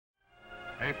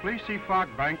A fleecy fog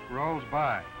bank rolls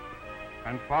by,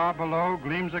 and far below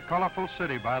gleams a colorful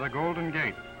city by the Golden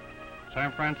Gate,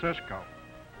 San Francisco.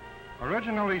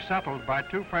 Originally settled by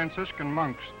two Franciscan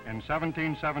monks in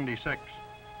 1776,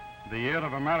 the year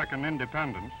of American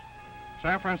independence,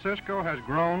 San Francisco has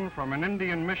grown from an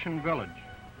Indian mission village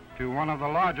to one of the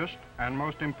largest and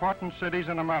most important cities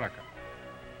in America.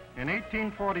 In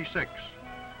 1846,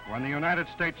 when the United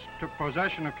States took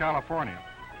possession of California,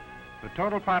 the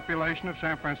total population of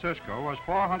San Francisco was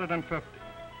 450.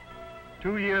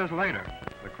 2 years later,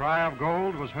 the cry of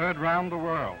gold was heard round the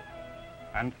world,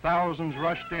 and thousands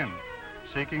rushed in,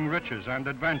 seeking riches and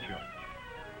adventure.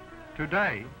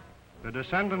 Today, the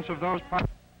descendants of those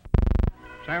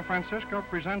San Francisco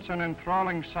presents an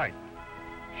enthralling sight.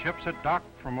 Ships at dock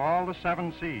from all the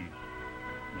 7 seas,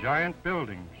 giant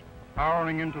buildings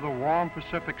towering into the warm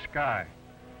Pacific sky,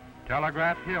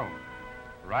 Telegraph Hill,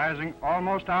 rising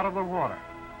almost out of the water,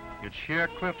 its sheer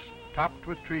cliffs topped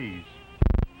with trees.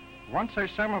 Once a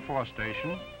semaphore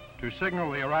station to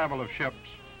signal the arrival of ships,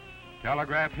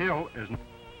 Telegraph Hill is...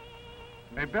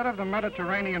 A bit of the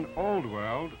Mediterranean Old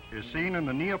World is seen in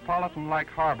the Neapolitan-like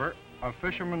harbor of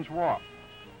Fisherman's Wharf,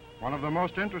 one of the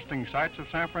most interesting sights of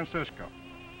San Francisco.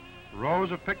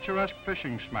 Rows of picturesque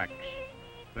fishing smacks,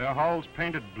 their hulls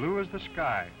painted blue as the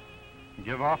sky,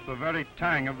 give off the very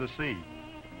tang of the sea.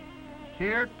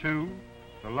 Here, too,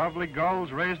 the lovely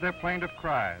gulls raise their plaintive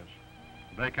cries.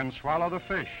 They can swallow the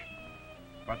fish,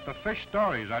 but the fish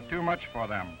stories are too much for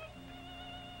them.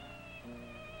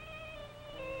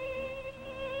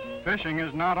 Fishing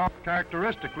is not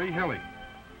characteristically hilly,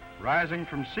 rising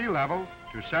from sea level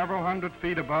to several hundred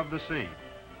feet above the sea.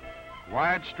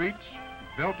 Wide streets,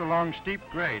 built along steep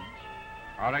grades,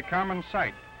 are a common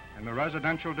sight in the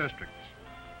residential districts.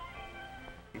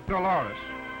 Dolores,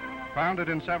 founded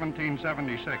in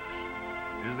 1776,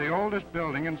 is the oldest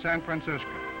building in San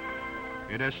Francisco.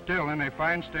 It is still in a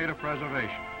fine state of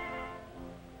preservation.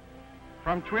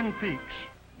 From Twin Peaks,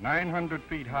 900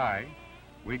 feet high,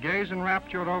 we gaze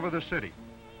enraptured over the city,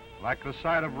 like the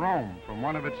sight of Rome from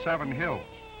one of its 7 hills.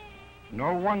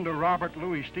 No wonder Robert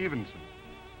Louis Stevenson,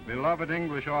 beloved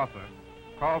English author,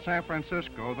 called San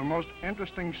Francisco the most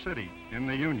interesting city in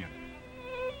the Union.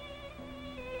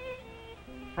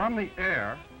 From the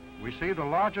air, we see the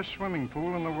largest swimming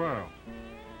pool in the world,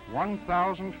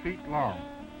 1,000 feet long,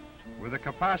 with a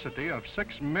capacity of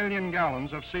 6 million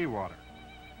gallons of seawater.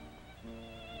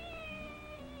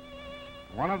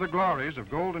 One of the glories of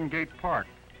Golden Gate Park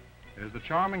is the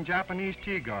charming Japanese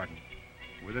tea garden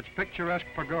with its picturesque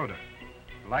pagoda,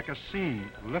 like a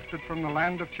scene lifted from the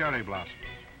land of cherry blossoms.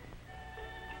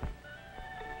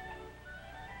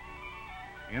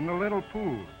 In the little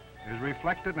pool is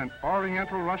reflected an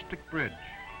oriental rustic bridge,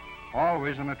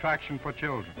 always an attraction for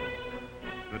children.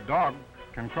 The dog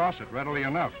can cross it readily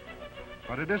enough,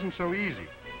 but it isn't so easy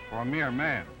for a mere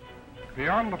man.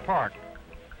 Beyond the park,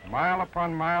 mile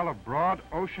upon mile of broad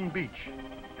ocean beach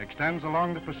extends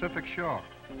along the Pacific shore,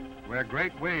 where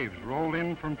great waves roll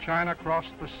in from China across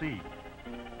the sea,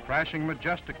 crashing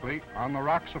majestically on the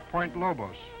rocks of Point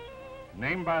Lobos,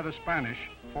 named by the Spanish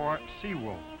for sea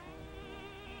wolf.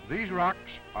 These rocks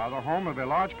are the home of a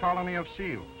large colony of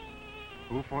seals,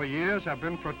 who for years have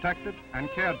been protected and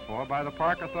cared for by the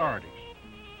park authorities.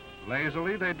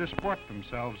 Lazily, they disport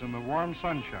themselves in the warm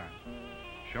sunshine,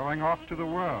 showing off to the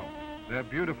world their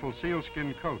beautiful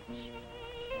sealskin coats.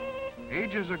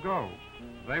 Ages ago,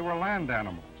 they were land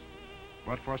animals,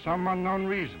 but for some unknown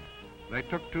reason, they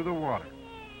took to the water.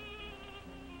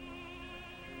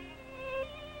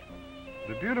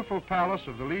 The beautiful palace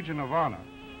of the Legion of Honor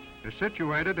is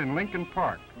situated in Lincoln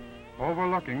Park,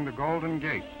 overlooking the Golden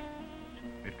Gate.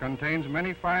 It contains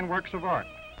many fine works of art,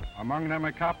 among them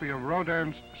a copy of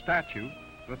Rodin's statue,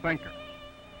 The Thinker.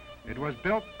 It was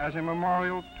built as a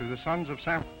memorial to the sons of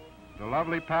San Francisco. The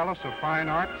lovely Palace of Fine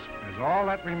Arts is all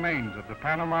that remains of the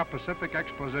Panama Pacific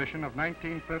Exposition of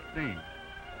 1915,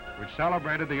 which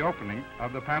celebrated the opening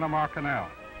of the Panama Canal.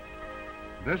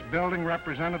 This building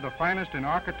represented the finest in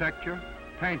architecture,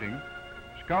 painting,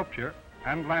 sculpture,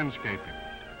 and landscaping.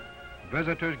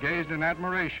 Visitors gazed in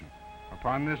admiration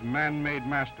upon this man-made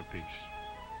masterpiece.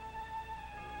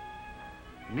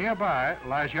 Nearby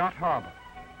lies Yacht Harbor,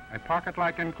 a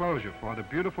pocket-like enclosure for the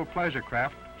beautiful pleasure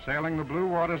craft sailing the blue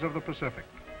waters of the Pacific.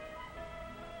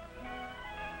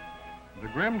 The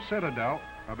grim citadel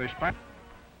of a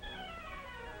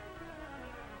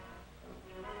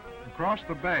Across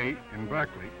the bay in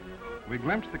Berkeley, we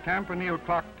glimpse the Campanile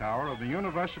Clock Tower of the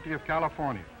University of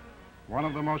California, one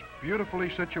of the most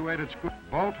beautifully situated schools,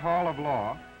 Bolt Hall of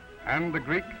Law, and the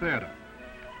Greek Theater.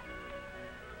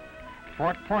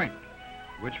 Fort Point,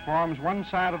 which forms one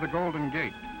side of the Golden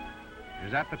Gate,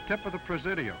 is at the tip of the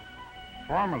Presidio,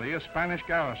 formerly a Spanish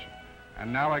garrison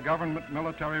and now a government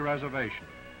military reservation.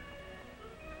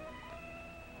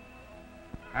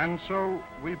 And so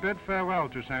we bid farewell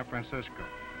to San Francisco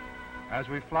as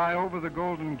we fly over the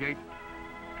Golden Gate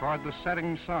toward the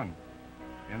setting sun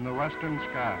in the western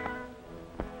sky.